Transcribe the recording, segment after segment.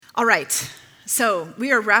All right, so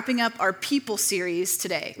we are wrapping up our people series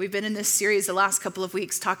today. We've been in this series the last couple of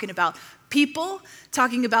weeks talking about people,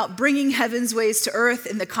 talking about bringing heaven's ways to earth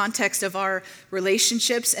in the context of our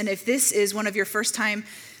relationships. And if this is one of your first time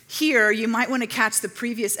here, you might want to catch the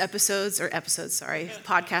previous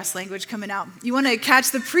podcast language coming out. You want to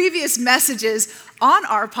catch the previous messages on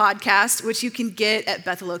our podcast, which you can get at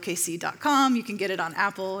bethelokc.com. You can get it on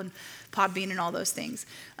Apple and Podbean and all those things.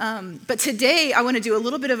 But today I want to do a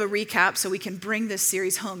little bit of a recap so we can bring this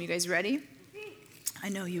series home. You guys ready? I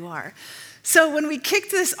know you are. So when we kicked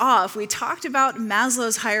this off, we talked about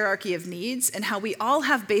Maslow's hierarchy of needs and how we all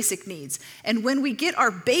have basic needs. And when we get our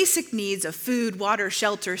basic needs of food, water,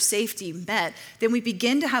 shelter, safety met, then we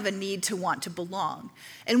begin to have a need to want to belong.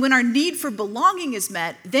 And when our need for belonging is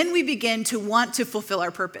met, then we begin to want to fulfill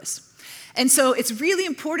our purpose. And so it's really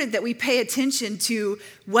important that we pay attention to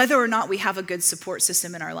whether or not we have a good support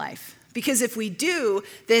system in our life. Because if we do,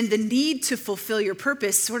 then the need to fulfill your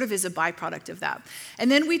purpose sort of is a byproduct of that.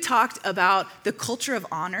 And then we talked about the culture of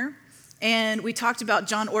honor. And we talked about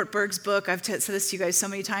John Ortberg's book. I've said this to you guys so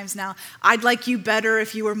many times now. I'd like you better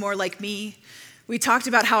if you were more like me. We talked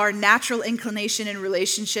about how our natural inclination in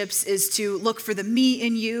relationships is to look for the me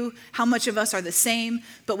in you, how much of us are the same.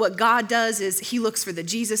 But what God does is he looks for the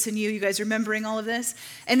Jesus in you. You guys remembering all of this?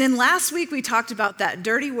 And then last week we talked about that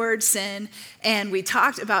dirty word sin, and we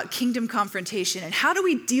talked about kingdom confrontation and how do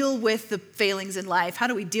we deal with the failings in life? How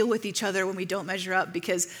do we deal with each other when we don't measure up?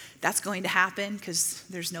 Because that's going to happen because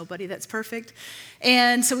there's nobody that's perfect.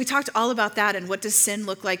 And so we talked all about that and what does sin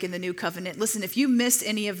look like in the new covenant. Listen, if you missed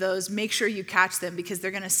any of those, make sure you catch them because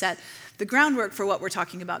they're going to set the groundwork for what we're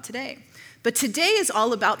talking about today. But today is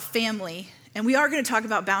all about family, and we are going to talk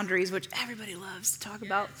about boundaries, which everybody loves to talk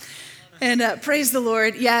about. And praise the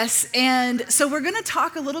Lord, yes. And so we're going to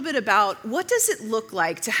talk a little bit about what does it look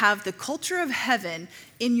like to have the culture of heaven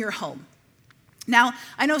in your home. Now,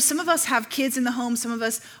 I know some of us have kids in the home. Some of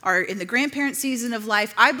us are in the grandparent season of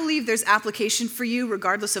life. I believe there's application for you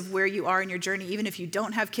regardless of where you are in your journey. Even if you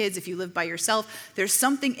don't have kids, if you live by yourself, there's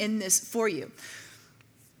something in this for you.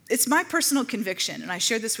 It's my personal conviction, and I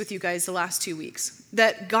shared this with you guys the last 2 weeks,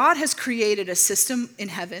 that God has created a system in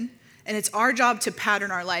heaven, and it's our job to pattern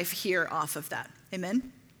our life here off of that.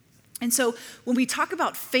 Amen? And so when we talk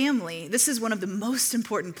about family, this is one of the most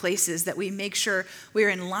important places that we make sure we're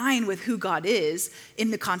in line with who God is in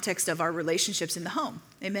the context of our relationships in the home.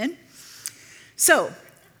 Amen? So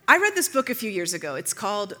I read this book a few years ago. It's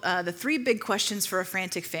called The 3 Big Questions for a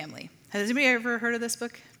Frantic Family. Has anybody ever heard of this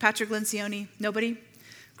book? Patrick Lencioni? Nobody?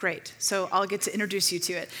 Great. So I'll get to introduce you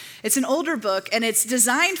to it. It's an older book, and it's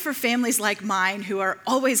designed for families like mine who are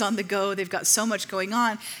always on the go. They've got so much going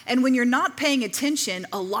on. And when you're not paying attention,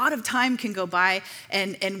 a lot of time can go by,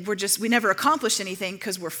 and we never accomplish anything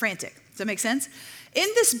because we're frantic. Does that make sense? In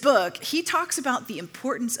this book, he talks about the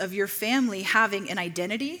importance of your family having an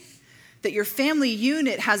identity, that your family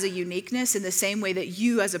unit has a uniqueness in the same way that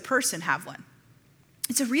you as a person have one.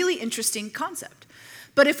 It's a really interesting concept.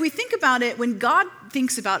 But if we think about it, when God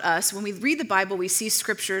thinks about us, when we read the Bible, we see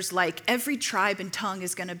scriptures like every tribe and tongue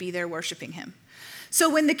is going to be there worshiping him. So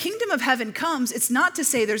when the kingdom of heaven comes, it's not to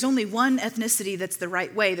say there's only one ethnicity that's the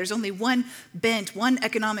right way. There's only one bent, one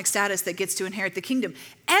economic status that gets to inherit the kingdom.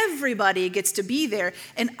 Everybody gets to be there.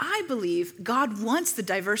 And I believe God wants the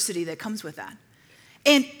diversity that comes with that.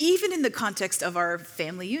 And even in the context of our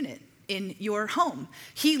family unit. In your home.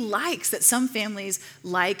 He likes that some families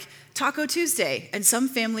like Taco Tuesday and some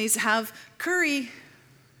families have curry.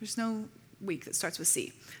 There's no week that starts with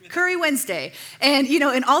C. Curry Wednesday. And,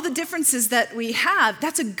 and all the differences that we have,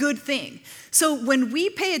 that's a good thing. So when we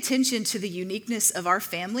pay attention to the uniqueness of our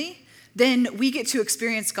family, then we get to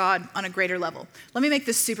experience God on a greater level. Let me make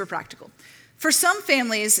this super practical. For some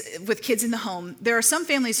families with kids in the home, there are some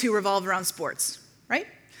families who revolve around sports, right?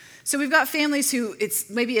 So we've got families who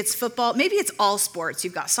maybe it's football, maybe it's all sports.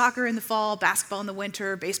 You've got soccer in the fall, basketball in the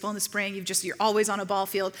winter, baseball in the spring. You're always on a ball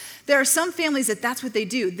field. There are some families that's what they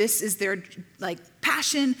do. This is their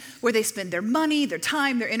passion, where they spend their money, their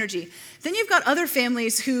time, their energy. Then you've got other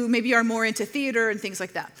families who maybe are more into theater and things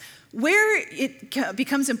like that. Where it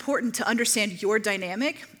becomes important to understand your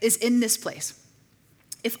dynamic is in this place.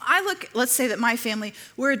 If I let's say that my family,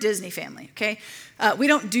 we're a Disney family, okay? We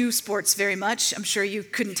don't do sports very much. I'm sure you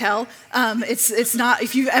couldn't tell. It's not,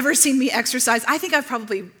 if you've ever seen me exercise, I think I've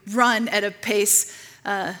probably run at a pace,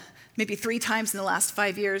 maybe 3 times in the last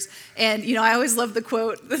 5 years. And, I always love the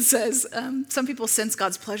quote that says, some people sense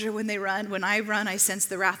God's pleasure when they run. When I run, I sense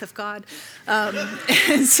the wrath of God.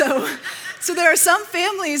 And so there are some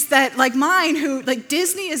families that, like mine, who, like,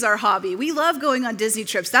 Disney is our hobby. We love going on Disney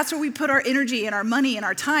trips. That's where we put our energy and our money and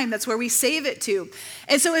our time. That's where we save it to.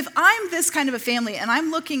 And so if I'm this kind of a family and I'm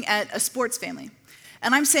looking at a sports family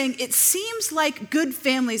and I'm saying, it seems like good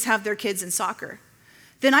families have their kids in soccer,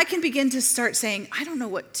 then I can begin to start saying, I don't know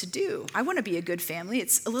what to do. I want to be a good family.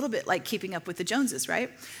 It's a little bit like keeping up with the Joneses,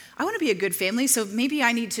 right? I want to be a good family, so maybe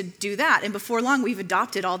I need to do that. And before long, we've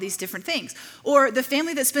adopted all these different things. Or the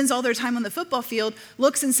family that spends all their time on the football field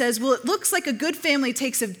looks and says, well, it looks like a good family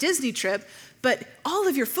takes a Disney trip, but all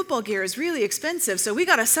of your football gear is really expensive, so we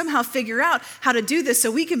got to somehow figure out how to do this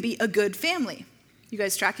so we can be a good family. You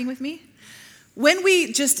guys tracking with me? When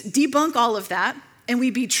we just debunk all of that and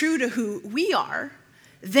we be true to who we are,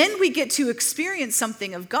 then we get to experience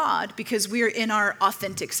something of God because we are in our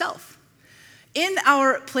authentic self. In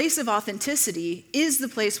our place of authenticity is the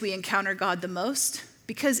place we encounter God the most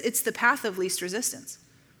because it's the path of least resistance.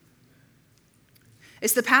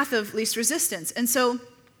 It's the path of least resistance. And so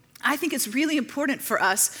I think it's really important for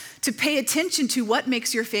us to pay attention to what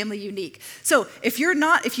makes your family unique. So if you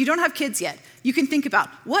don't have kids yet, you can think about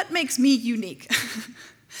what makes me unique.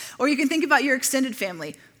 Or you can think about your extended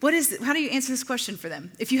family. How do you answer this question for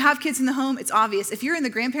them? If you have kids in the home, it's obvious. If you're in the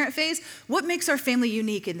grandparent phase, what makes our family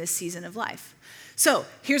unique in this season of life? So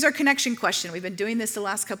here's our connection question. We've been doing this the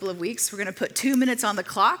last couple of weeks. We're going to put 2 minutes on the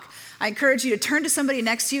clock. I encourage you to turn to somebody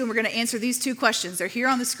next to you, and we're going to answer these 2 questions. They're here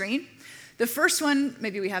on the screen. The first one,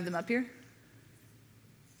 maybe we have them up here.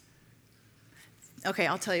 Okay,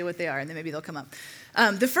 I'll tell you what they are, and then maybe they'll come up.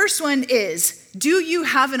 The first one is, do you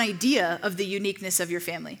have an idea of the uniqueness of your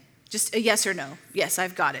family? Just a yes or no. Yes,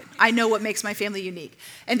 I've got it. I know what makes my family unique.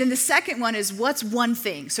 And then the second one is, what's one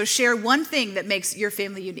thing? So share one thing that makes your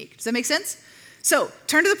family unique. Does that make sense? So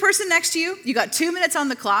turn to the person next to you. You got 2 minutes on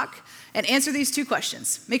the clock, and answer these 2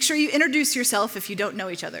 questions. Make sure you introduce yourself if you don't know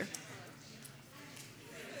each other.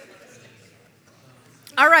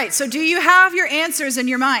 All right, so do you have your answers in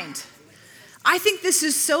your mind? I think this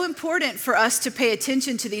is so important for us to pay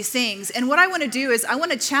attention to these things. And what I want to do is I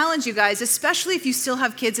want to challenge you guys, especially if you still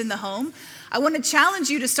have kids in the home. I want to challenge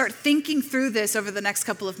you to start thinking through this over the next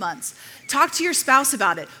couple of months. Talk to your spouse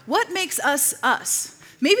about it. What makes us us?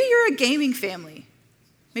 Maybe you're a gaming family.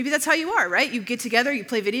 Maybe that's how you are, right? You get together, you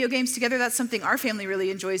play video games together. That's something our family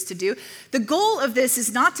really enjoys to do. The goal of this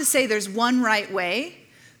is not to say there's one right way,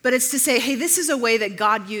 but it's to say, hey, this is a way that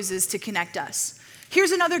God uses to connect us.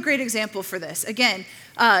 Here's another great example for this. Again,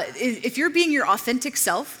 if you're being your authentic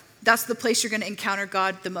self, that's the place you're going to encounter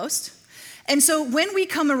God the most. And so when we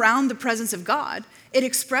come around the presence of God, it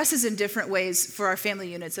expresses in different ways for our family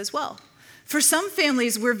units as well. For some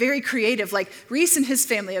families, we're very creative, like Reese and his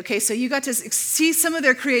family, okay? So you got to see some of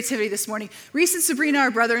their creativity this morning. Reese and Sabrina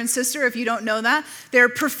are brother and sister, if you don't know that. They're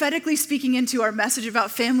prophetically speaking into our message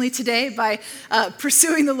about family today by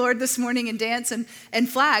pursuing the Lord this morning in dance and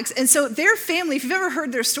flags. And so their family, if you've ever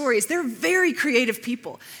heard their stories, they're very creative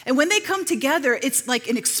people. And when they come together, it's like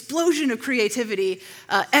an explosion of creativity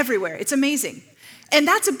everywhere. It's amazing. And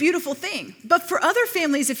that's a beautiful thing. But for other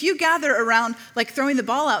families, if you gather around like throwing the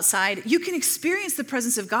ball outside, you can experience the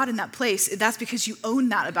presence of God in that place. That's because you own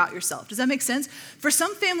that about yourself. Does that make sense? For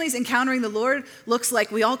some families, encountering the Lord looks like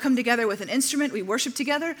we all come together with an instrument, we worship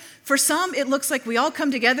together. For some, it looks like we all come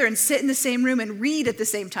together and sit in the same room and read at the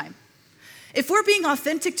same time. If we're being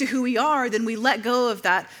authentic to who we are, then we let go of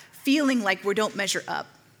that feeling like we don't measure up,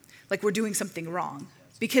 like we're doing something wrong.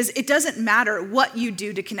 Because it doesn't matter what you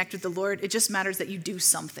do to connect with the Lord. It just matters that you do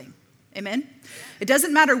something. Amen? It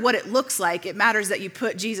doesn't matter what it looks like. It matters that you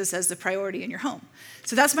put Jesus as the priority in your home.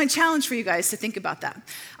 So that's my challenge for you guys to think about that.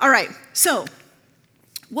 All right, so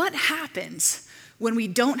what happens when we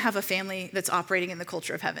don't have a family that's operating in the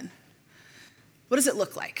culture of heaven? What does it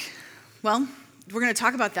look like? Well, we're going to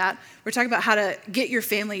talk about that. We're talking about how to get your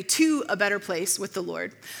family to a better place with the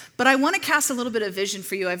Lord. But I want to cast a little bit of vision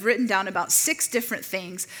for you. I've written down about 6 different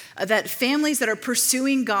things that families that are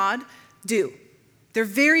pursuing God do. They're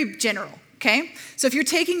very general, okay? So if you're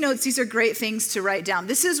taking notes, these are great things to write down.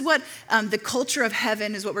 This is what the culture of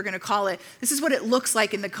heaven is what we're going to call it. This is what it looks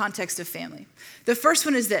like in the context of family. The first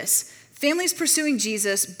one is this. Families pursuing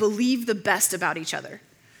Jesus believe the best about each other.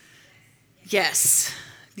 Yes.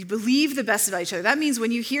 You believe the best about each other. That means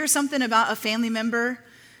when you hear something about a family member,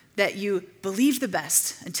 that you believe the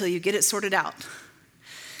best until you get it sorted out.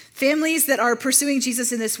 Families that are pursuing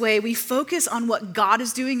Jesus in this way, we focus on what God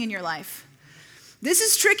is doing in your life. This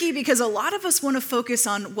is tricky because a lot of us want to focus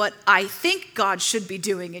on what I think God should be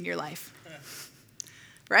doing in your life.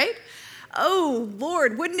 right? Oh,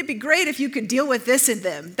 Lord, wouldn't it be great if you could deal with this in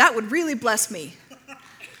them? That would really bless me.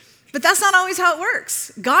 But that's not always how it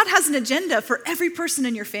works. God has an agenda for every person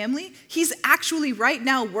in your family. He's actually right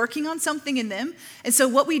now working on something in them. And so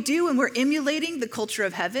what we do when we're emulating the culture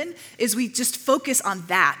of heaven is we just focus on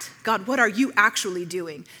that. God, what are you actually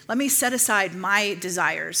doing? Let me set aside my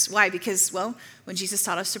desires. Why? Because, well, when Jesus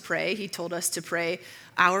taught us to pray, he told us to pray,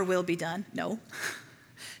 our will be done. No.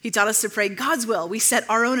 He taught us to pray God's will. We set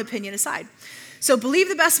our own opinion aside. So believe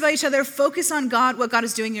the best about each other, focus on God, what God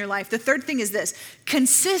is doing in your life. The third thing is this: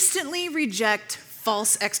 consistently reject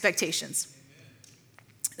false expectations.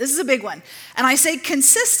 This is a big one. And I say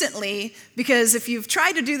consistently because if you've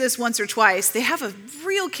tried to do this once or twice, they have a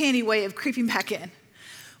real canny way of creeping back in.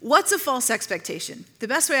 What's a false expectation? The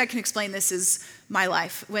best way I can explain this is my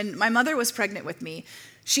life. When my mother was pregnant with me,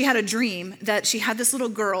 she had a dream that she had this little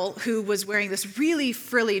girl who was wearing this really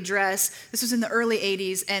frilly dress. This was in the early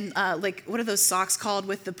 80s. And what are those socks called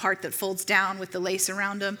with the part that folds down with the lace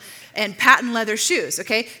around them? And patent leather shoes,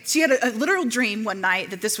 okay? She had a literal dream one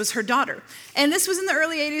night that this was her daughter. And this was in the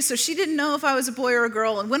early 80s, so she didn't know if I was a boy or a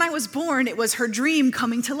girl. And when I was born, it was her dream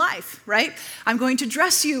coming to life, right? I'm going to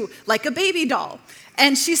dress you like a baby doll.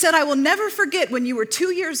 And she said, I will never forget when you were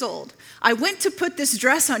 2 years old. I went to put this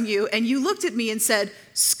dress on you, and you looked at me and said,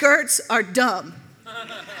 skirts are dumb.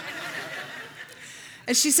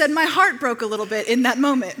 And she said, my heart broke a little bit in that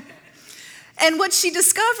moment. And what she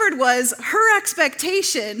discovered was her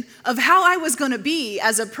expectation of how I was going to be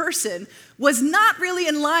as a person was not really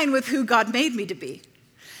in line with who God made me to be.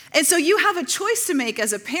 And so you have a choice to make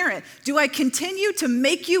as a parent. Do I continue to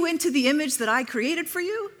make you into the image that I created for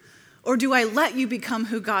you? Or do I let you become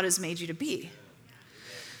who God has made you to be?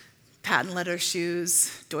 Patent leather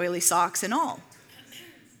shoes, doily socks, and all.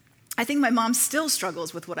 I think my mom still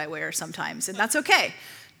struggles with what I wear sometimes, and that's okay.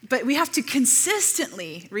 But we have to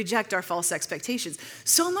consistently reject our false expectations.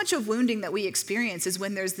 So much of wounding that we experience is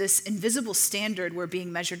when there's this invisible standard we're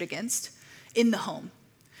being measured against in the home.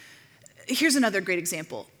 Here's another great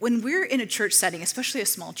example. When we're in a church setting, especially a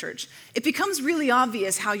small church, it becomes really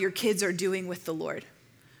obvious how your kids are doing with the Lord.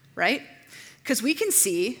 Right? Because we can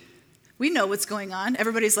see, we know what's going on.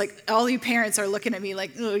 Everybody's like, all you parents are looking at me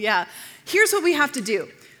like, oh yeah. Here's what we have to do.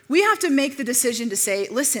 We have to make the decision to say,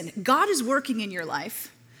 listen, God is working in your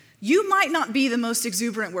life. You might not be the most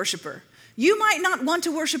exuberant worshiper. You might not want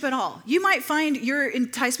to worship at all. You might find your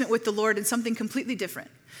enticement with the Lord in something completely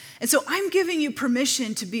different. And so I'm giving you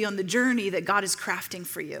permission to be on the journey that God is crafting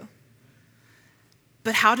for you.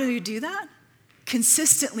 But how do you do that?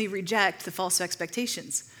 Consistently reject the false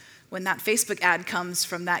expectations. When that Facebook ad comes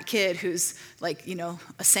from that kid who's like,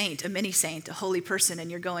 a saint, a mini saint, a holy person, and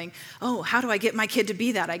you're going, oh, how do I get my kid to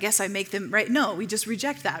be that? I guess I make them, right? No, we just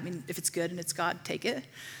reject that. I mean, if it's good and it's God, take it.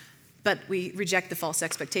 But we reject the false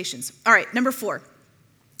expectations. All right, number 4.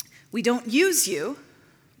 We don't use you,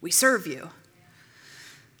 we serve you.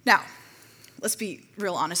 Now, let's be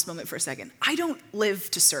real honest moment for a second. I don't live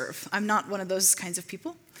to serve. I'm not one of those kinds of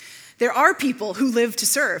people. There are people who live to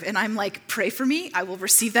serve, and I'm like, pray for me. I will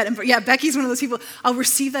receive that. Yeah, Becky's one of those people. I'll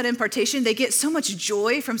receive that impartation. They get so much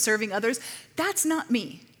joy from serving others. That's not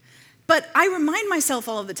me. But I remind myself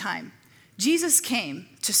all of the time, Jesus came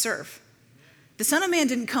to serve. The Son of Man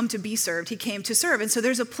didn't come to be served. He came to serve. And so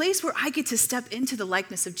there's a place where I get to step into the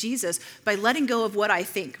likeness of Jesus by letting go of what I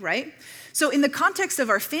think, right? So in the context of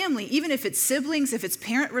our family, even if it's siblings, if it's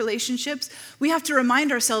parent relationships, we have to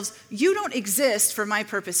remind ourselves, you don't exist for my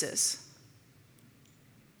purposes.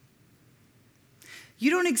 You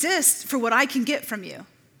don't exist for what I can get from you.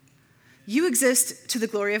 You exist to the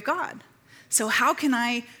glory of God. So how can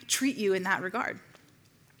I treat you in that regard?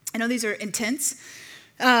 I know these are intense.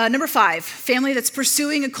 Number 5, family that's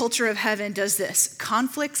pursuing a culture of heaven does this: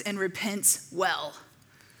 conflicts and repents well.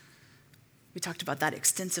 We talked about that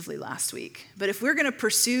extensively last week. But if we're going to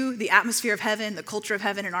pursue the atmosphere of heaven, the culture of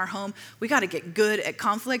heaven in our home, we got to get good at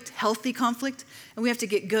conflict, healthy conflict, and we have to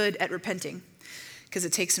get good at repenting because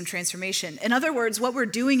it takes some transformation. In other words, what we're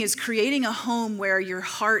doing is creating a home where your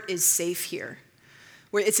heart is safe here,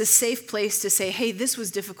 where it's a safe place to say, hey, this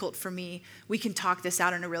was difficult for me. We can talk this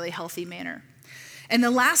out in a really healthy manner. And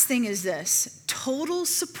the last thing is this: total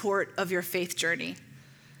support of your faith journey.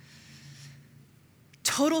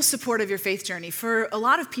 Total support of your faith journey. For a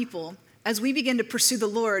lot of people, as we begin to pursue the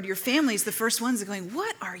Lord, your family's the first ones going,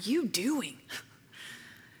 what are you doing?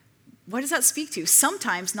 What does that speak to?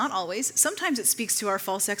 Sometimes, not always, sometimes it speaks to our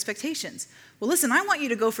false expectations. Well, listen, I want you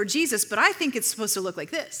to go for Jesus, but I think it's supposed to look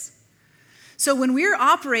like this. So when we're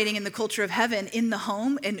operating in the culture of heaven in the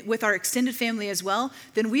home and with our extended family as well,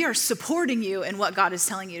 then we are supporting you in what God is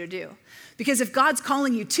telling you to do. Because if God's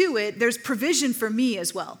calling you to it, there's provision for me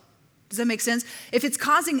as well. Does that make sense? If it's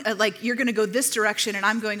causing, like you're going to go this direction and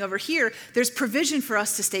I'm going over here, there's provision for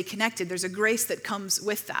us to stay connected. There's a grace that comes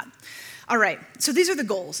with that. All right, so these are the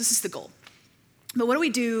goals. This is the goal. But what do we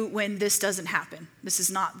do when this doesn't happen? This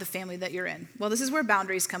is not the family that you're in. Well, this is where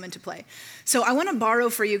boundaries come into play. So I want to borrow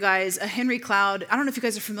for you guys a Henry Cloud. I don't know if you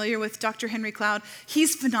guys are familiar with Dr. Henry Cloud.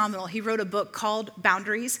 He's phenomenal. He wrote a book called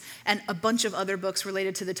Boundaries and a bunch of other books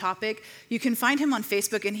related to the topic. You can find him on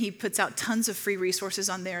Facebook, and he puts out tons of free resources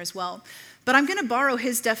on there as well. But I'm going to borrow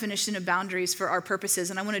his definition of boundaries for our purposes,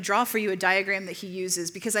 and I want to draw for you a diagram that he uses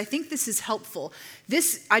because I think this is helpful.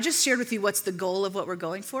 I just shared with you what's the goal of what we're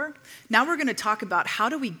going for. Now we're going to talk about how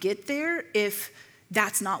do we get there if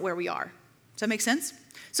that's not where we are. Does that make sense?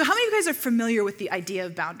 So how many of you guys are familiar with the idea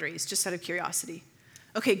of boundaries, just out of curiosity?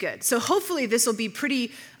 Okay, good. So hopefully this will be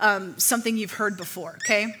pretty something you've heard before,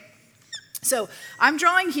 okay? So I'm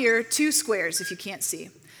drawing here 2 squares, if you can't see.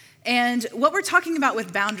 And what we're talking about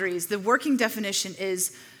with boundaries, the working definition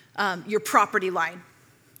is your property line.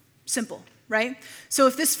 Simple, right? So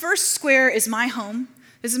if this first square is my home,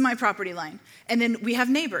 this is my property line. And then we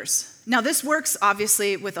have neighbors. Now this works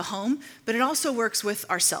obviously with a home, but it also works with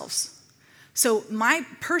ourselves. So my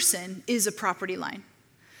person is a property line.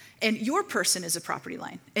 And your person is a property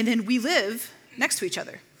line. And then we live next to each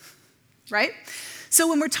other, right? So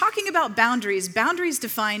when we're talking about boundaries, boundaries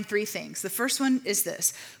define 3 things. The first one is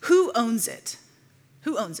this: who owns it?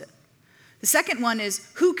 Who owns it? The second one is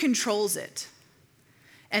who controls it?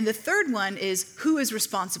 And the third one is who is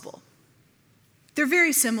responsible? They're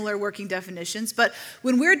very similar working definitions, but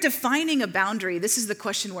when we're defining a boundary, this is the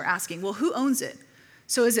question we're asking. Well, who owns it?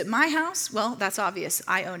 So is it my house? Well, that's obvious.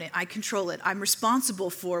 I own it. I control it. I'm responsible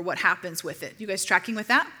for what happens with it. You guys tracking with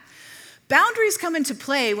that? Boundaries come into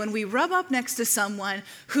play when we rub up next to someone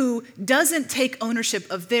who doesn't take ownership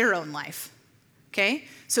of their own life, okay?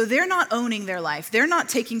 So they're not owning their life. They're not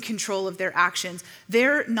taking control of their actions.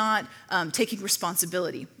 They're not taking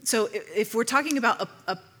responsibility. So if we're talking about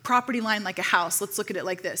a property line like a house, let's look at it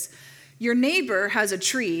like this. Your neighbor has a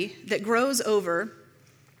tree that grows over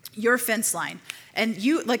your fence line. And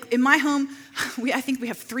you, like in my home, I think we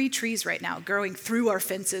have 3 trees right now growing through our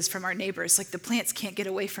fences from our neighbors. Like the plants can't get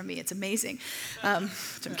away from me. It's amazing. I'm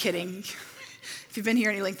kidding. If you've been here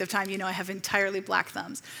any length of time, you know I have entirely black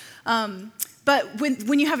thumbs. But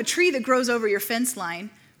when you have a tree that grows over your fence line,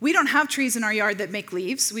 we don't have trees in our yard that make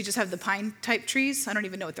leaves. We just have the pine type trees. I don't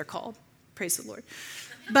even know what they're called. Praise the Lord.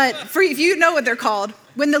 But if you know what they're called,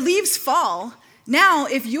 when the leaves fall, now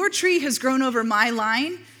if your tree has grown over my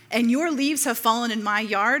line, and your leaves have fallen in my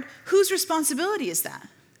yard, whose responsibility is that?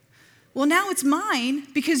 Well, now it's mine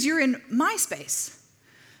because you're in my space.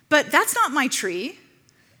 But that's not my tree.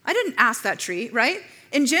 I didn't ask that tree, right?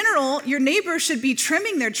 In general, your neighbor should be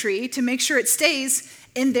trimming their tree to make sure it stays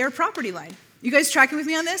in their property line. You guys tracking with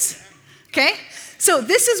me on this? Okay? So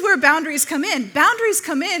this is where boundaries come in. Boundaries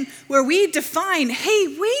come in where we define,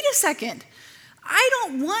 hey, wait a second. I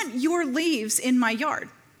don't want your leaves in my yard.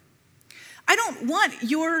 I don't want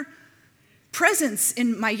your presence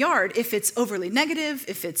in my yard if it's overly negative,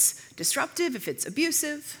 if it's disruptive, if it's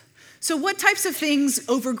abusive. So what types of things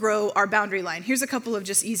overgrow our boundary line? Here's a couple of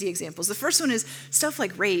just easy examples. The first one is stuff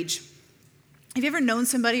like rage. Have you ever known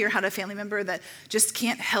somebody or had a family member that just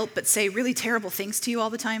can't help but say really terrible things to you all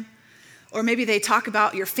the time? Or maybe they talk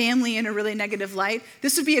about your family in a really negative light.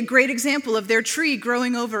 This would be a great example of their tree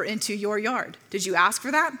growing over into your yard. Did you ask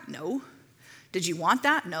for that? No. Did you want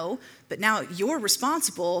that? No. But now you're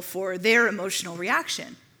responsible for their emotional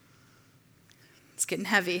reaction. It's getting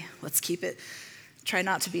heavy. Let's keep it. Try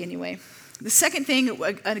not to be anyway. The second thing,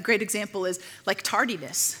 a great example is like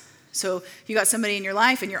tardiness. So you got somebody in your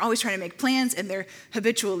life and you're always trying to make plans and they're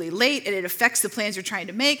habitually late and it affects the plans you're trying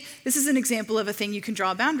to make. This is an example of a thing you can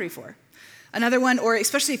draw a boundary for. Another one, or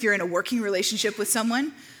especially if you're in a working relationship with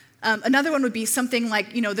someone, another one would be something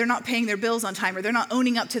like, they're not paying their bills on time or they're not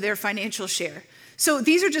owning up to their financial share. So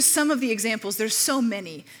these are just some of the examples. There's so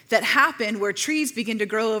many that happen where trees begin to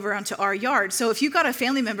grow over onto our yard. So if you've got a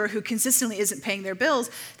family member who consistently isn't paying their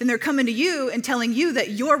bills, then they're coming to you and telling you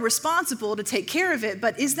that you're responsible to take care of it.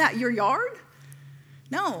 But is that your yard?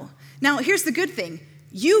 No. Now, here's the good thing.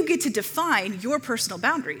 You get to define your personal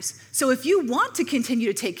boundaries. So if you want to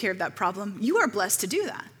continue to take care of that problem, you are blessed to do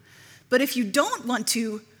that. But if you don't want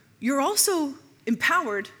to, you're also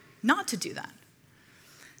empowered not to do that.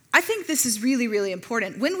 I think this is really, really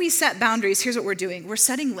important. When we set boundaries, here's what we're doing. We're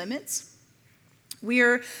setting limits.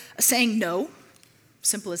 We're saying no,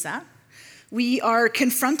 simple as that. We are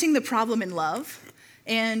confronting the problem in love,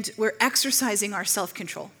 and we're exercising our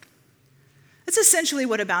self-control. That's essentially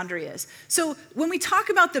what a boundary is. So when we talk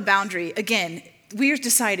about the boundary, again, we are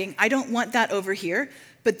deciding, I don't want that over here,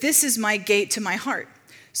 but this is my gate to my heart.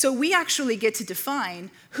 So we actually get to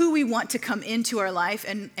define who we want to come into our life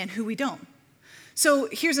and who we don't. So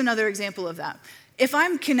here's another example of that. If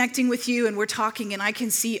I'm connecting with you and we're talking and I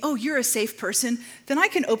can see, oh, you're a safe person, then I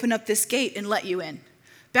can open up this gate and let you in.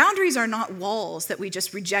 Boundaries are not walls that we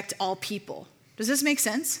just reject all people. Does this make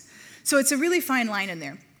sense? So it's a really fine line in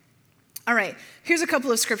there. All right, here's a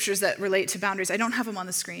couple of scriptures that relate to boundaries. I don't have them on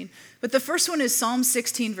the screen, but the first one is Psalm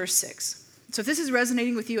 16, verse 6. So if this is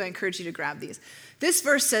resonating with you, I encourage you to grab these. This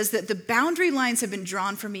verse says that the boundary lines have been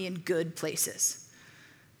drawn for me in good places.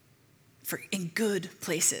 In good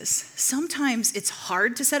places. Sometimes it's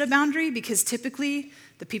hard to set a boundary because typically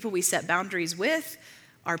the people we set boundaries with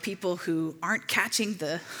are people who aren't catching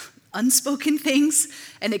the unspoken things,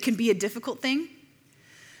 and it can be a difficult thing.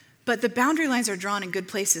 But the boundary lines are drawn in good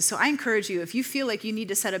places. So I encourage you, if you feel like you need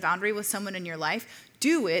to set a boundary with someone in your life,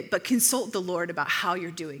 do it, but consult the Lord about how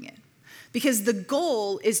you're doing it. Because the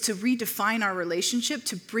goal is to redefine our relationship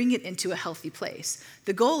to bring it into a healthy place.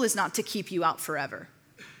 The goal is not to keep you out forever,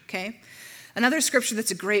 okay? Another scripture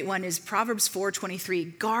that's a great one is Proverbs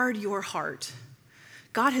 4:23. Guard your heart.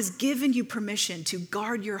 God has given you permission to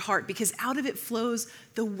guard your heart because out of it flows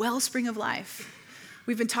the wellspring of life.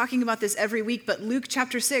 We've been talking about this every week, but Luke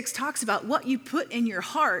chapter 6 talks about what you put in your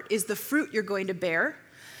heart is the fruit you're going to bear.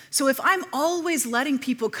 So if I'm always letting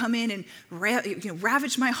people come in and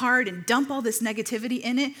ravage my heart and dump all this negativity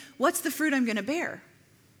in it, what's the fruit I'm going to bear?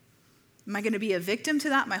 Am I going to be a victim to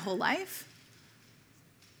that my whole life?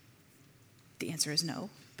 The answer is no,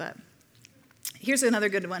 but here's another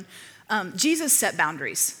good one. Jesus set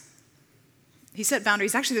boundaries. He set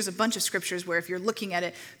boundaries. Actually, there's a bunch of scriptures where if you're looking at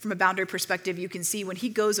it from a boundary perspective, you can see when he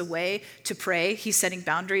goes away to pray, he's setting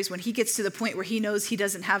boundaries. When he gets to the point where he knows he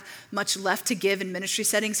doesn't have much left to give in ministry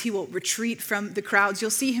settings, he will retreat from the crowds.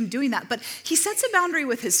 You'll see him doing that. But he sets a boundary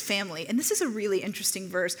with his family. And this is a really interesting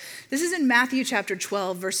verse. This is in Matthew chapter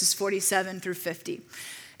 12, verses 47 through 50.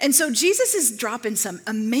 And so Jesus is dropping some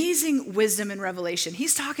amazing wisdom and revelation.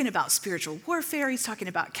 He's talking about spiritual warfare. He's talking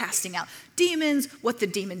about casting out demons, what the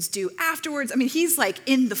demons do afterwards. I mean, he's like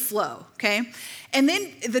in the flow, okay? And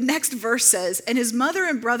then the next verse says, and his mother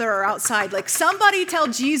and brother are outside. Like, somebody tell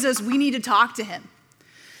Jesus we need to talk to him.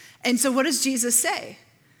 And so what does Jesus say?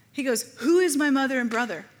 He goes, who is my mother and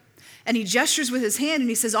brother? And he gestures with his hand and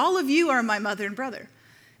he says, all of you are my mother and brother.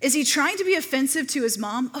 Is he trying to be offensive to his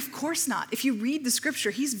mom? Of course not. If you read the scripture,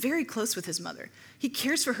 he's very close with his mother. He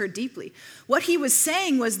cares for her deeply. What he was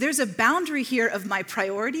saying was there's a boundary here of my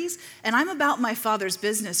priorities, and I'm about my Father's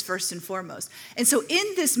business first and foremost. And so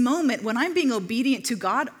in this moment, when I'm being obedient to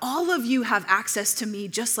God, all of you have access to me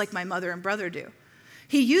just like my mother and brother do.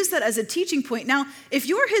 He used that as a teaching point. Now, if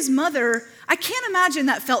you're his mother, I can't imagine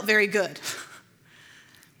that felt very good.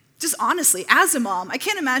 Just honestly, as a mom, I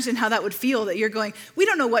can't imagine how that would feel that you're going, we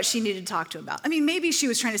don't know what she needed to talk to about. I mean, maybe she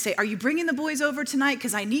was trying to say, are you bringing the boys over tonight?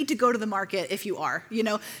 Because I need to go to the market if you are,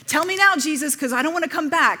 Tell me now, Jesus, because I don't want to come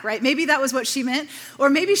back, right? Maybe that was what she meant.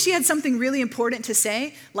 Or maybe she had something really important to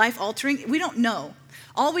say, life-altering. We don't know.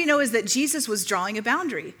 All we know is that Jesus was drawing a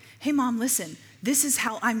boundary. Hey, Mom, listen, this is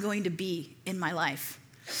how I'm going to be in my life.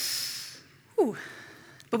 Whew.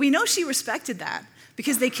 But we know she respected that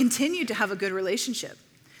because they continued to have a good relationship.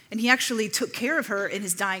 And he actually took care of her in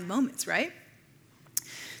his dying moments, right?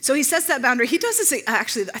 So he sets that boundary. He does this,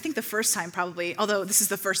 actually, I think the first time probably, although this is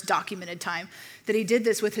the first documented time that he did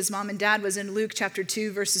this with his mom and dad was in Luke chapter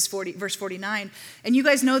 2, verse 49. And you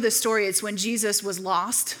guys know this story. It's when Jesus was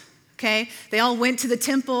lost, okay? They all went to the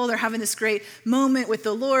temple. They're having this great moment with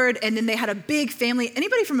the Lord. And then they had a big family.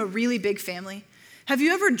 Anybody from a really big family? Have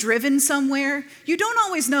you ever driven somewhere? You don't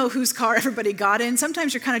always know whose car everybody got in.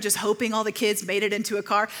 Sometimes you're kind of just hoping all the kids made it into a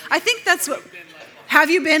car. I think that's what... Have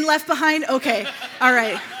you been left behind? Okay, all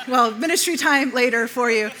right. Well, ministry time later for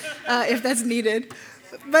you if that's needed.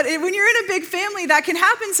 But when you're in a big family, that can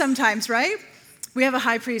happen sometimes, right? We have a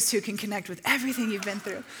high priest who can connect with everything you've been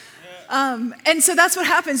through. And so that's what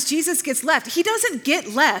happens. Jesus gets left. He doesn't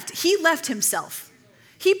get left. He left himself.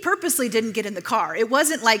 He purposely didn't get in the car. It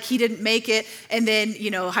wasn't like he didn't make it and then,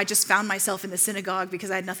 I just found myself in the synagogue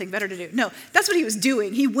because I had nothing better to do. No, that's what he was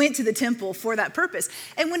doing. He went to the temple for that purpose.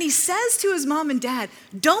 And when he says to his mom and dad,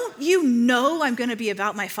 don't you know I'm going to be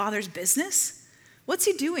about my Father's business? What's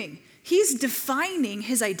he doing? He's defining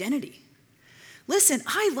his identity. Listen,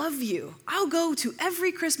 I love you. I'll go to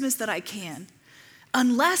every Christmas that I can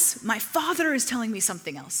unless my Father is telling me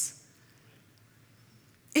something else.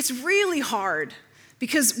 It's really hard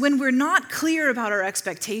Because when we're not clear about our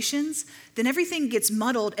expectations, then everything gets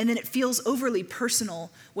muddled and then it feels overly personal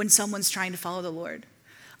when someone's trying to follow the Lord.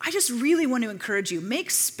 I just really want to encourage you, make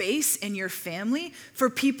space in your family for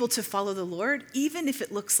people to follow the Lord, even if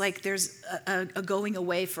it looks like there's a going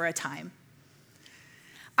away for a time.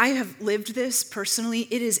 I have lived this personally.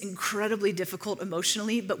 It is incredibly difficult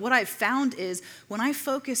emotionally, but what I've found is when I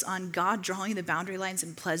focus on God drawing the boundary lines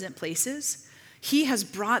in pleasant places, He has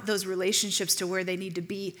brought those relationships to where they need to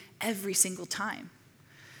be every single time.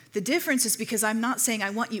 The difference is because I'm not saying I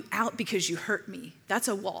want you out because you hurt me. That's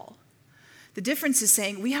a wall. The difference is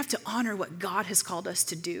saying we have to honor what God has called us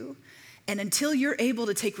to do. And until you're able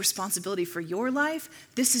to take responsibility for your life,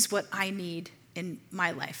 this is what I need in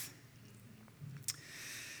my life.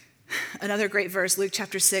 Another great verse, Luke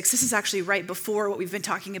chapter 6. This is actually right before what we've been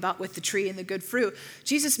talking about with the tree and the good fruit.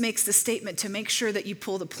 Jesus makes the statement to make sure that you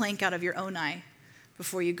pull the plank out of your own eye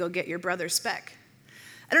before you go get your brother's speck.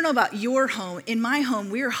 I don't know about your home. In my home,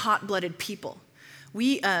 we're hot-blooded people.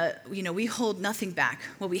 We hold nothing back.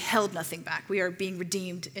 Well, we held nothing back. We are being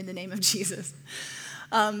redeemed in the name of Jesus.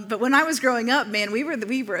 But when I was growing up, man, we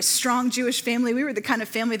were a strong Jewish family. We were the kind of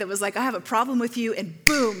family that was like, I have a problem with you, and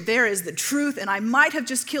boom, there is the truth, and I might have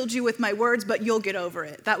just killed you with my words, but you'll get over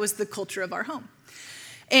it. That was the culture of our home.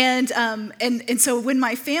 And so when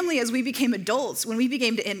my family, as we became adults, when we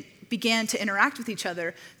began to interact with each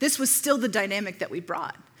other, this was still the dynamic that we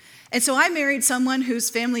brought. And so I married someone whose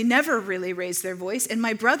family never really raised their voice, and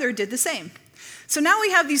my brother did the same. So now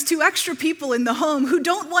we have these two extra people in the home who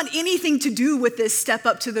don't want anything to do with this step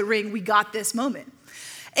up to the ring, we got this moment.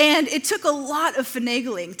 And it took a lot of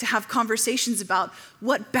finagling to have conversations about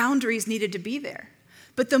what boundaries needed to be there.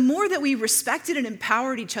 But the more that we respected and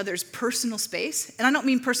empowered each other's personal space, and I don't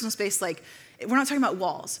mean personal space like, we're not talking about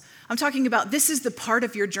walls. I'm talking about this is the part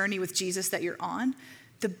of your journey with Jesus that you're on,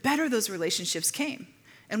 the better those relationships came.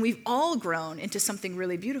 And we've all grown into something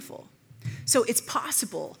really beautiful. So it's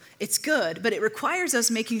possible, it's good, but it requires us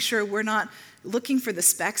making sure we're not looking for the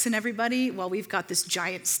specks in everybody while we've got this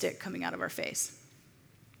giant stick coming out of our face.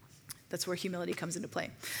 That's where humility comes into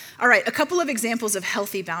play. All right, a couple of examples of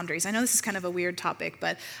healthy boundaries. I know this is kind of a weird topic,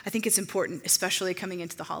 but I think it's important, especially coming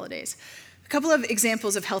into the holidays. A couple of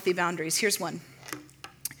examples of healthy boundaries. Here's one.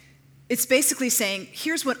 It's basically saying,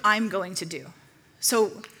 here's what I'm going to do.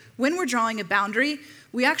 So when we're drawing a boundary,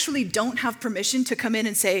 we actually don't have permission to come in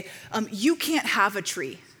and say, you can't have a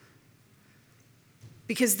tree.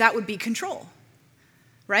 Because that would be control,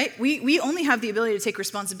 right? We only have the ability to take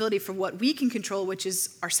responsibility for what we can control, which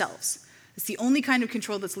is ourselves. It's the only kind of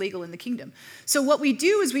control that's legal in the kingdom. So what we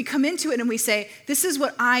do is we come into it and we say, this is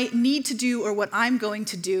what I need to do or what I'm going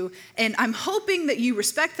to do. And I'm hoping that you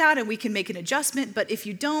respect that and we can make an adjustment. But if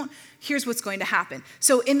you don't, here's what's going to happen.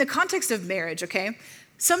 So in the context of marriage, okay,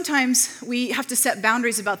 sometimes we have to set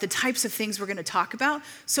boundaries about the types of things we're going to talk about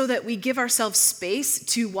so that we give ourselves space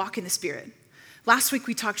to walk in the Spirit. Last week,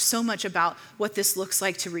 we talked so much about what this looks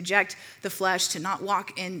like to reject the flesh, to not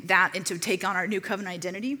walk in that, and to take on our new covenant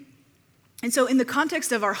identity. And so in the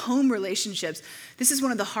context of our home relationships, this is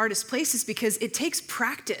one of the hardest places because it takes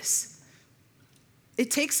practice. It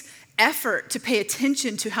takes effort to pay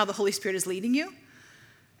attention to how the Holy Spirit is leading you.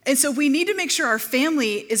 And so we need to make sure our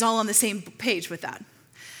family is all on the same page with that.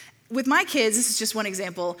 With my kids, this is just one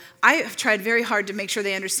example, I have tried very hard to make sure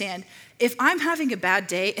they understand, if I'm having a bad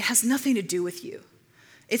day, it has nothing to do with you.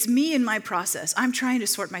 It's me and my process. I'm trying to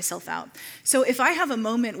sort myself out. So if I have a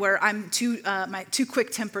moment where I'm too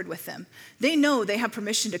quick-tempered with them, they know they have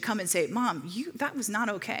permission to come and say, Mom, that was not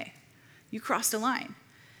okay. You crossed a line.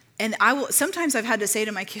 And sometimes I've had to say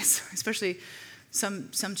to my kids, especially some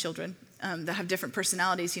children that have different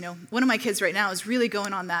personalities, one of my kids right now is really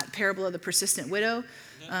going on that parable of the persistent widow.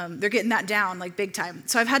 They're getting that down like big time.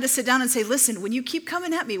 So I've had to sit down and say, listen, when you keep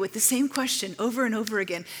coming at me with the same question over and over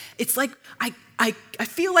again, it's like I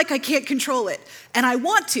feel like I can't control it. And I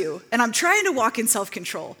want to, and I'm trying to walk in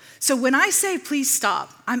self-control. So when I say, please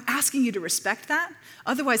stop, I'm asking you to respect that.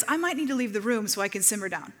 Otherwise, I might need to leave the room so I can simmer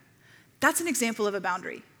down. That's an example of a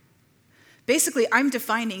boundary. Basically, I'm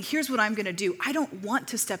defining, here's what I'm going to do. I don't want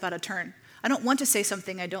to step out of turn. I don't want to say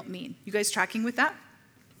something I don't mean. You guys tracking with that?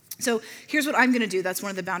 So here's what I'm going to do. That's one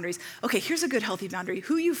of the boundaries. Okay, here's a good healthy boundary.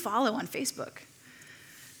 Who you follow on Facebook.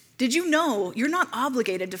 Did you know you're not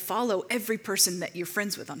obligated to follow every person that you're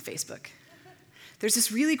friends with on Facebook? There's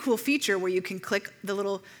this really cool feature where you can click the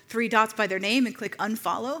little 3 dots by their name and click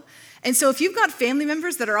unfollow. And so if you've got family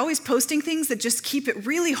members that are always posting things that just keep it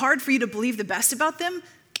really hard for you to believe the best about them,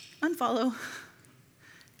 unfollow.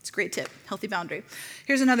 It's a great tip, healthy boundary.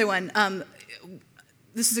 Here's another one.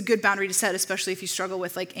 This is a good boundary to set, especially if you struggle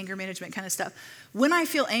with like anger management kind of stuff. When I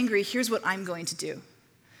feel angry, here's what I'm going to do.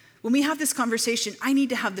 When we have this conversation, I need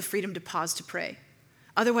to have the freedom to pause to pray.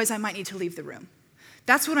 Otherwise, I might need to leave the room.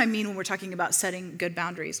 That's what I mean when we're talking about setting good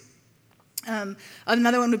boundaries.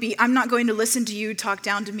 Another one would be, I'm not going to listen to you talk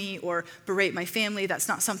down to me or berate my family. That's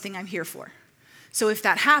not something I'm here for. So if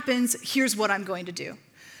that happens, here's what I'm going to do.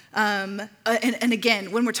 And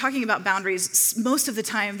again, when we're talking about boundaries, most of the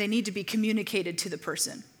time they need to be communicated to the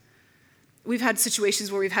person. We've had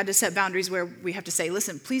situations where we've had to set boundaries where we have to say,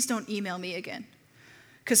 listen, please don't email me again.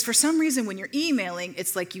 Because for some reason, when you're emailing,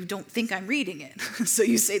 it's like you don't think I'm reading it. So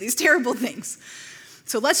you say these terrible things.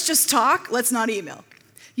 So let's just talk, let's not email.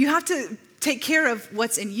 You have to take care of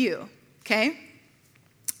what's in you, okay?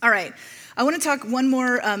 All right. I want to talk one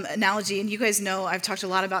more analogy, and you guys know I've talked a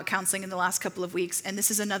lot about counseling in the last couple of weeks, and this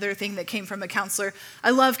is another thing that came from a counselor. I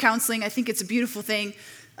love counseling. I think it's a beautiful thing.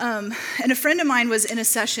 And a friend of mine was in a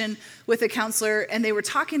session with a counselor, and they were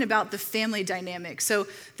talking about the family dynamic. So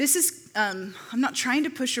this is, I'm not trying to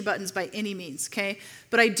push your buttons by any means, okay?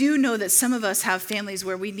 But I do know that some of us have families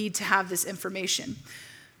where we need to have this information.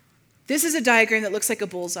 This is a diagram that looks like a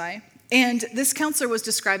bullseye. And this counselor was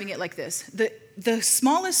describing it like this. The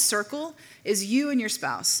smallest circle is you and your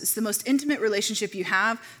spouse. It's the most intimate relationship you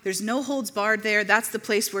have. There's no holds barred there. That's the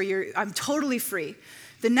place where I'm totally free.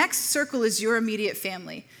 The next circle is your immediate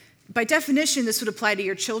family. By definition, this would apply to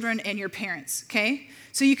your children and your parents, okay?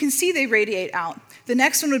 So you can see they radiate out. The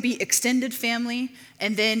next one would be extended family,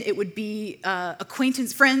 and then it would be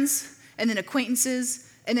friends, and then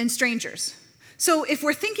acquaintances, and then strangers. So if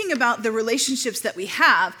we're thinking about the relationships that we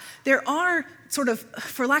have, there are sort of,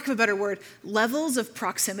 for lack of a better word, levels of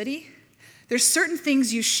proximity. There's certain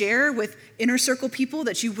things you share with inner circle people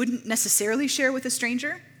that you wouldn't necessarily share with a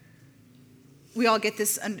stranger. We all get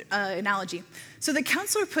this analogy. So the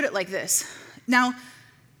counselor put it like this. Now,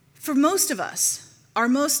 for most of us, our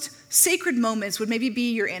most sacred moments would maybe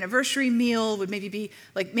be your anniversary meal, would maybe be,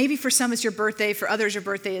 like maybe for some it's your birthday, for others your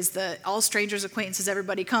birthday is the all strangers, acquaintances,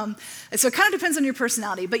 everybody come. And so it kind of depends on your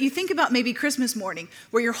personality, but you think about maybe Christmas morning,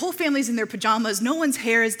 where your whole family's in their pajamas, no one's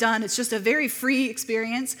hair is done, it's just a very free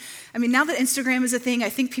experience. I mean, now that Instagram is a thing, I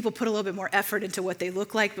think people put a little bit more effort into what they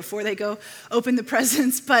look like before they go open the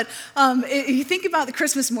presents, but you think about the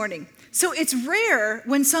Christmas morning. So it's rare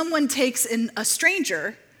when someone takes in a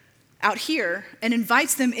stranger out here and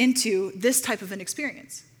invites them into this type of an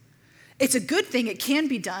experience. It's a good thing, it can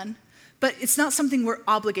be done, but it's not something we're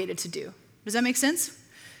obligated to do. Does that make sense?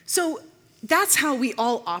 So that's how we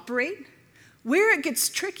all operate. Where it gets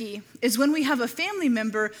tricky is when we have a family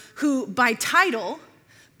member who, by title,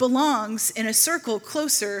 belongs in a circle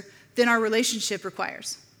closer than our relationship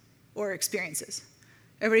requires or experiences.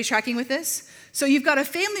 Everybody tracking with this? So you've got a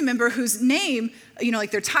family member whose name,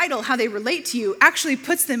 like their title, how they relate to you, actually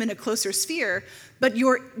puts them in a closer sphere, but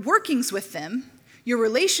your workings with them, your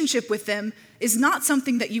relationship with them, is not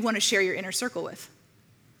something that you want to share your inner circle with.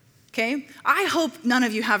 Okay? I hope none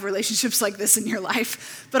of you have relationships like this in your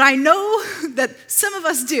life, but I know that some of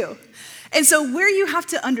us do. And so where you have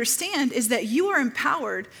to understand is that you are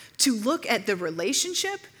empowered to look at the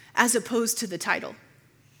relationship as opposed to the title.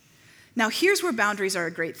 Now, here's where boundaries are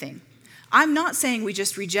a great thing. I'm not saying we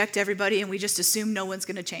just reject everybody and we just assume no one's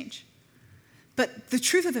going to change. But the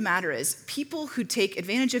truth of the matter is, people who take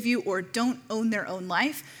advantage of you or don't own their own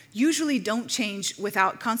life usually don't change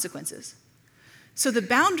without consequences. So the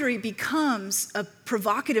boundary becomes a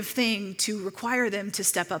provocative thing to require them to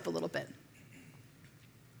step up a little bit.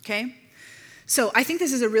 Okay? So I think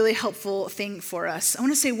this is a really helpful thing for us. I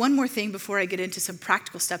want to say one more thing before I get into some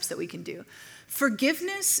practical steps that we can do.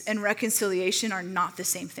 Forgiveness and reconciliation are not the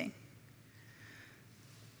same thing.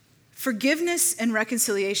 Forgiveness and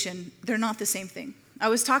reconciliation, they're not the same thing. I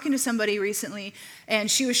was talking to somebody recently, and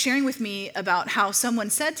she was sharing with me about how someone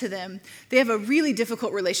said to them, they have a really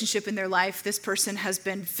difficult relationship in their life. This person has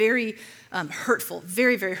been very hurtful,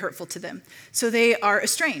 very, very hurtful to them. So they are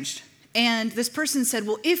estranged. And this person said,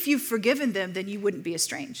 well, if you've forgiven them, then you wouldn't be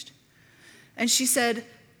estranged. And she said,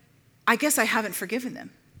 I guess I haven't forgiven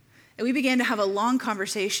them. And we began to have a long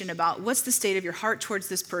conversation about what's the state of your heart towards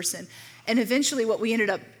this person. And eventually what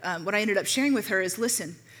I ended up sharing with her is,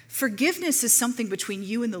 listen, forgiveness is something between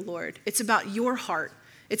you and the Lord. It's about your heart.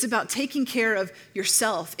 It's about taking care of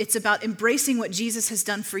yourself. It's about embracing what Jesus has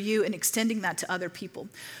done for you and extending that to other people.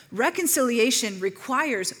 Reconciliation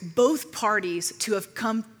requires both parties to have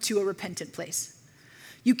come to a repentant place.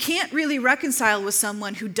 You can't really reconcile with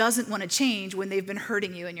someone who doesn't want to change when they've been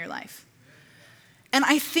hurting you in your life. And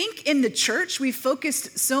I think in the church, we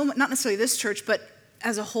focused so much, not necessarily this church, but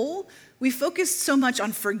as a whole, we focused so much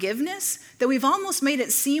on forgiveness that we've almost made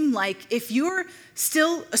it seem like if you're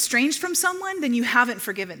still estranged from someone, then you haven't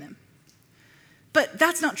forgiven them. But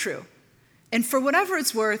that's not true. And for whatever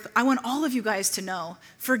it's worth, I want all of you guys to know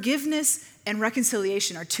forgiveness and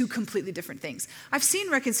reconciliation are two completely different things. I've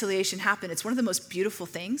seen reconciliation happen. It's one of the most beautiful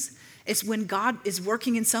things. It's when God is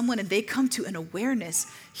working in someone and they come to an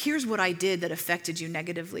awareness. Here's what I did that affected you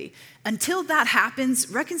negatively. Until that happens,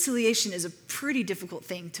 reconciliation is a pretty difficult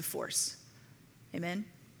thing to force. Amen?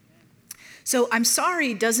 So I'm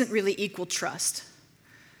sorry doesn't really equal trust.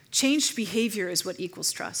 Changed behavior is what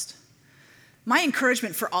equals trust. My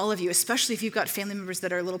encouragement for all of you, especially if you've got family members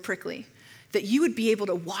that are a little prickly, that you would be able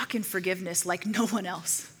to walk in forgiveness like no one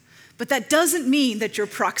else. But that doesn't mean that your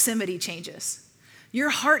proximity changes. Your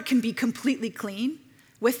heart can be completely clean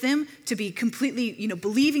with them, to be completely,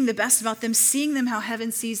 believing the best about them, seeing them how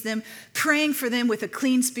heaven sees them, praying for them with a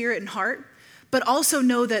clean spirit and heart, but also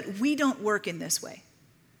know that we don't work in this way.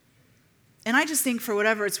 And I just think for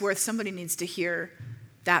whatever it's worth, somebody needs to hear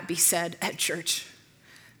that be said at church.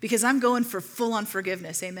 Because I'm going for full-on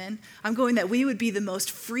forgiveness, amen? I'm going that we would be the most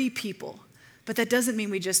free people. But that doesn't mean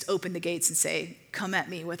we just open the gates and say, come at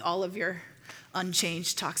me with all of your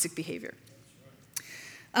unchanged toxic behavior.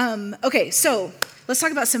 Okay, so let's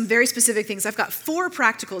talk about some very specific things. I've got 4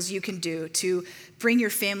 practicals you can do to bring your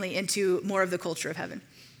family into more of the culture of heaven.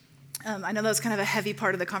 I know that was kind of a heavy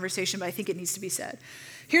part of the conversation, but I think it needs to be said.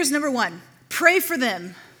 Here's number 1, pray for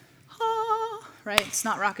them. Right? It's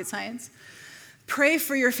not rocket science. Pray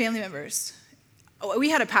for your family members.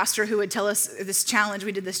 We had a pastor who would tell us this challenge.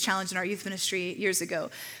 We did this challenge in our youth ministry years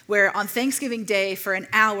ago, where on Thanksgiving Day for an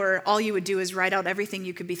hour, all you would do is write out everything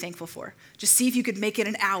you could be thankful for. Just see if you could make it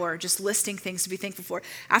an hour, just listing things to be thankful for.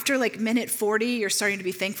 After like minute 40, you're starting to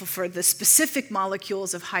be thankful for the specific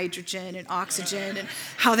molecules of hydrogen and oxygen and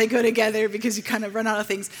how they go together because you kind of run out of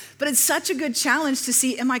things. But it's such a good challenge to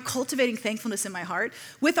see, am I cultivating thankfulness in my heart?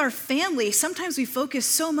 With our family, sometimes we focus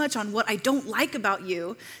so much on what I don't like about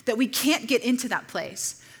you that we can't get into that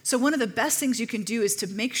place. So one of the best things you can do is to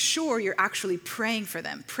make sure you're actually praying for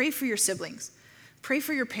them. Pray for your siblings. Pray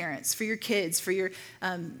for your parents, for your kids, for your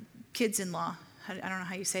kids-in-law. I don't know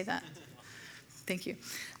how you say that. Thank you,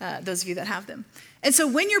 those of you that have them. And so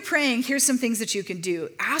when you're praying, here's some things that you can do.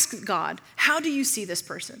 Ask God, how do you see this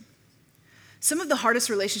person? Some of the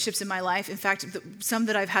hardest relationships in my life, in fact, some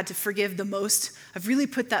that I've had to forgive the most, I've really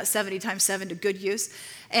put that 70 times 7 to good use.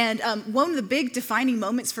 And one of the big defining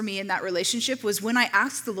moments for me in that relationship was when I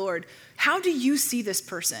asked the Lord, how do you see this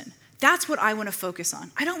person? That's what I want to focus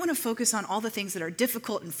on. I don't want to focus on all the things that are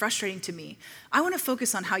difficult and frustrating to me. I want to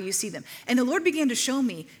focus on how you see them. And the Lord began to show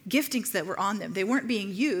me giftings that were on them. They weren't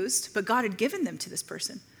being used, but God had given them to this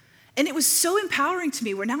person. And it was so empowering to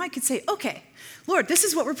me where now I could say, okay, Lord, this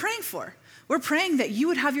is what we're praying for. We're praying that you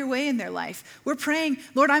would have your way in their life. We're praying,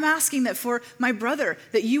 Lord, I'm asking that for my brother,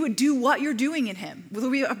 that you would do what you're doing in him.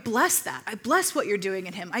 We bless that. I bless what you're doing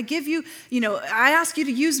in him. I give you, I ask you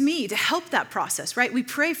to use me to help that process, right? We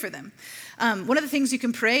pray for them. One of the things you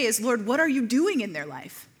can pray is, Lord, what are you doing in their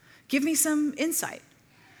life? Give me some insight.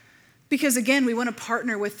 Because again, we want to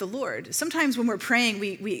partner with the Lord. Sometimes when we're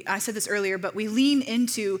praying, I said this earlier, but we lean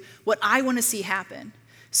into what I want to see happen.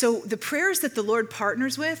 So the prayers that the Lord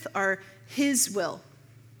partners with are His will.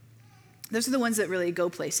 Those are the ones that really go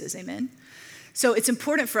places, amen? So it's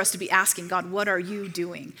important for us to be asking God, what are you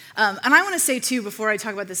doing? And I want to say too, before I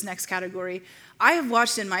talk about this next category, I have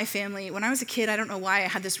watched in my family, when I was a kid, I don't know why, I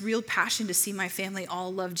had this real passion to see my family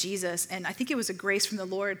all love Jesus. And I think it was a grace from the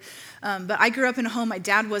Lord. But I grew up in a home, my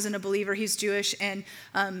dad wasn't a believer, he's Jewish. And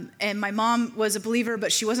my mom was a believer,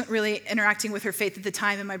 but she wasn't really interacting with her faith at the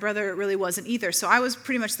time. And my brother really wasn't either. So I was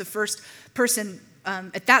pretty much the first person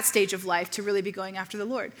at that stage of life to really be going after the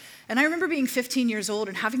Lord. And I remember being 15 years old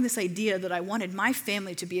and having this idea that I wanted my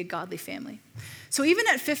family to be a godly family. So even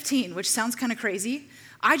at 15, which sounds kind of crazy,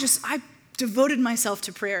 I devoted myself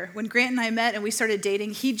to prayer. When Grant and I met and we started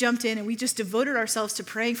dating, he jumped in and we just devoted ourselves to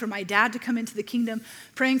praying for my dad to come into the kingdom,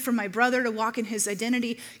 praying for my brother to walk in his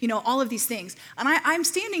identity, all of these things. And I'm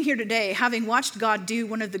standing here today having watched God do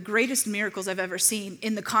one of the greatest miracles I've ever seen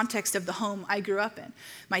in the context of the home I grew up in.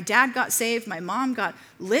 My dad got saved. My mom got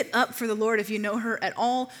lit up for the Lord, if you know her at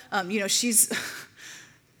all.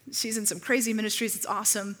 She's in some crazy ministries. It's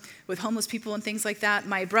awesome with homeless people and things like that.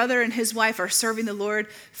 My brother and his wife are serving the Lord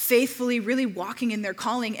faithfully, really walking in their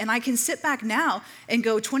calling. And I can sit back now and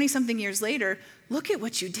go 20-something years later, look at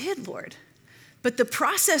what you did, Lord. But the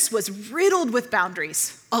process was riddled with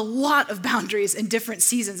boundaries, a lot of boundaries in different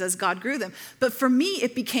seasons as God grew them. But for me,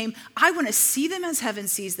 it became, I want to see them as heaven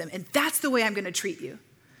sees them. And that's the way I'm going to treat you.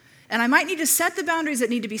 And I might need to set the boundaries that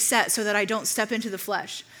need to be set so that I don't step into the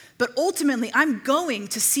flesh. But ultimately, I'm going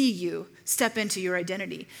to see you step into your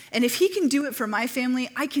identity. And if he can do it for my family,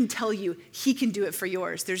 I can tell you he can do it for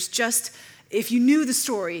yours. if you knew the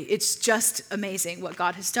story, it's just amazing what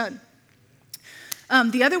God has done.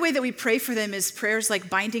 The other way that we pray for them is prayers like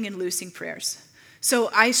binding and loosing prayers.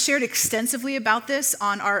 So I shared extensively about this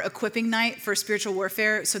on our equipping night for spiritual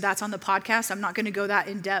warfare. So that's on the podcast. I'm not going to go that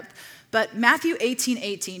in depth. But Matthew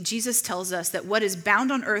 18:18, Jesus tells us that what is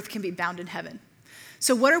bound on earth can be bound in heaven.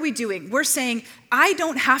 So what are we doing? We're saying, I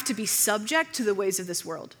don't have to be subject to the ways of this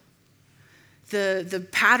world. The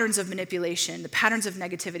patterns of manipulation, the patterns of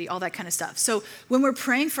negativity, all that kind of stuff. So when we're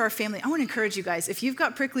praying for our family, I want to encourage you guys, if you've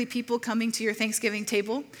got prickly people coming to your Thanksgiving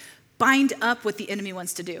table, bind up what the enemy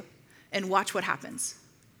wants to do and watch what happens.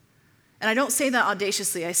 And I don't say that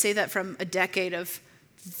audaciously. I say that from a decade of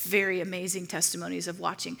very amazing testimonies of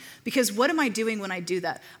watching. Because what am I doing when I do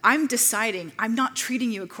that? I'm deciding I'm not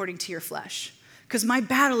treating you according to your flesh. Because my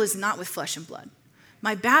battle is not with flesh and blood.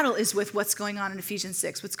 My battle is with what's going on in Ephesians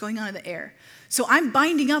 6, what's going on in the air. So I'm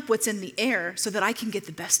binding up what's in the air so that I can get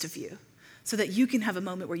the best of you, so that you can have a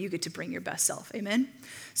moment where you get to bring your best self. Amen?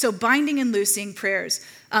 So binding and loosing prayers.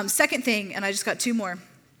 Second thing, and I just got two more,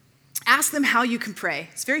 ask them how you can pray.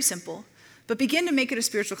 It's very simple, but begin to make it a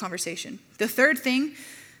spiritual conversation. The third thing,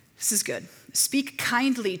 this is good, speak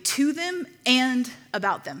kindly to them and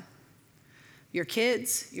about them. Your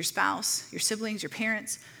kids, your spouse, your siblings, your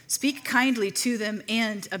parents. Speak kindly to them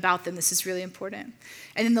and about them. This is really important.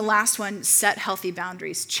 And then the last one, set healthy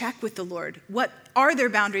boundaries. Check with the Lord. What are there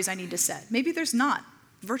boundaries I need to set? Maybe there's not.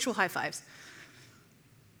 Virtual high fives.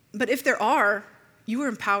 But if there are, you are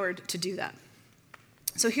empowered to do that.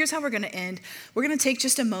 So here's how we're going to end. We're going to take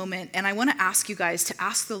just a moment, and I want to ask you guys to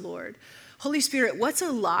ask the Lord, Holy Spirit, what's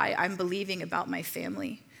a lie I'm believing about my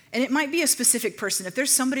family? And it might be a specific person. If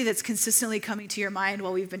there's somebody that's consistently coming to your mind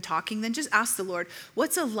while we've been talking, then just ask the Lord,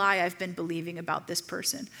 what's a lie I've been believing about this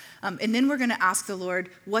person? And then we're going to ask the Lord,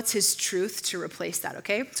 what's his truth to replace that,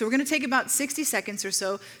 okay? So we're going to take about 60 seconds or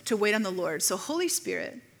so to wait on the Lord. So Holy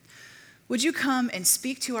Spirit, would you come and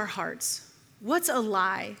speak to our hearts? What's a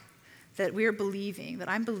lie that we're believing, that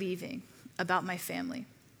I'm believing about my family?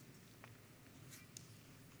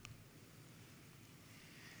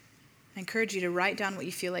 I encourage you to write down what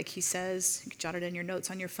you feel like he says. You can jot it in your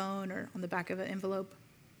notes on your phone or on the back of an envelope.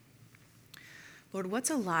 Lord, what's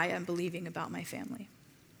a lie I'm believing about my family?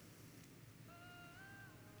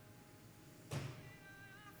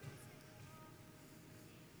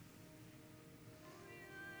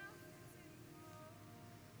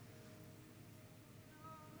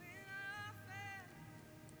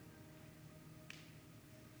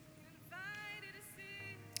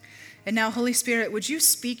 And now, Holy Spirit, would you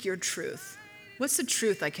speak your truth? What's the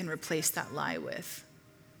truth I can replace that lie with?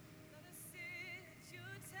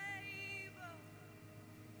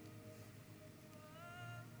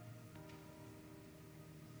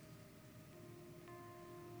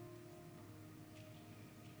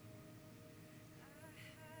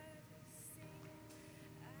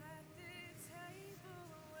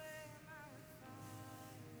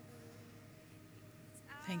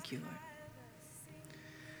 Thank you, Lord.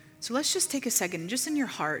 So let's just take a second, just in your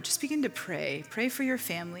heart, just begin to pray. Pray for your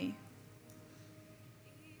family.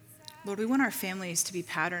 Lord, we want our families to be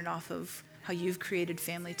patterned off of how you've created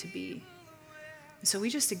family to be. And so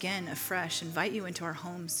we just, again, afresh, invite you into our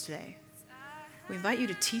homes today. We invite you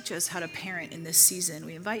to teach us how to parent in this season.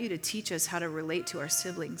 We invite you to teach us how to relate to our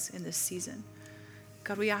siblings in this season.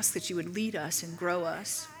 God, we ask that you would lead us and grow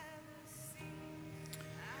us.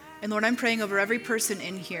 And Lord, I'm praying over every person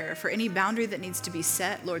in here for any boundary that needs to be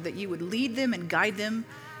set, Lord, that you would lead them and guide them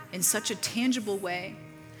in such a tangible way.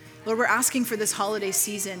 Lord, we're asking for this holiday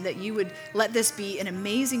season that you would let this be an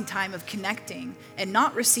amazing time of connecting and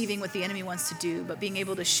not receiving what the enemy wants to do, but being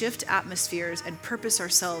able to shift atmospheres and purpose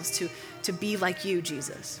ourselves to be like you,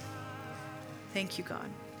 Jesus. Thank you, God.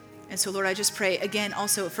 And so, Lord, I just pray, again,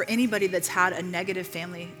 also for anybody that's had a negative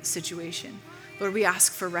family situation. Lord, we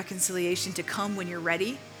ask for reconciliation to come when you're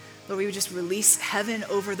ready. Lord, we would just release heaven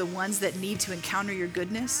over the ones that need to encounter your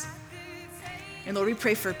goodness. And Lord, we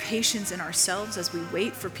pray for patience in ourselves as we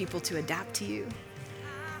wait for people to adapt to you.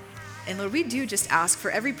 And Lord, we do just ask for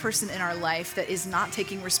every person in our life that is not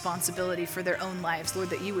taking responsibility for their own lives, Lord,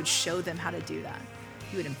 that you would show them how to do that.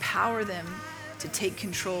 You would empower them to take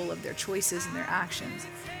control of their choices and their actions.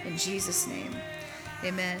 In Jesus' name,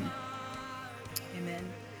 amen. Amen.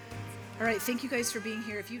 All right, thank you guys for being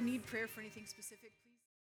here. If you need prayer for anything specific, please.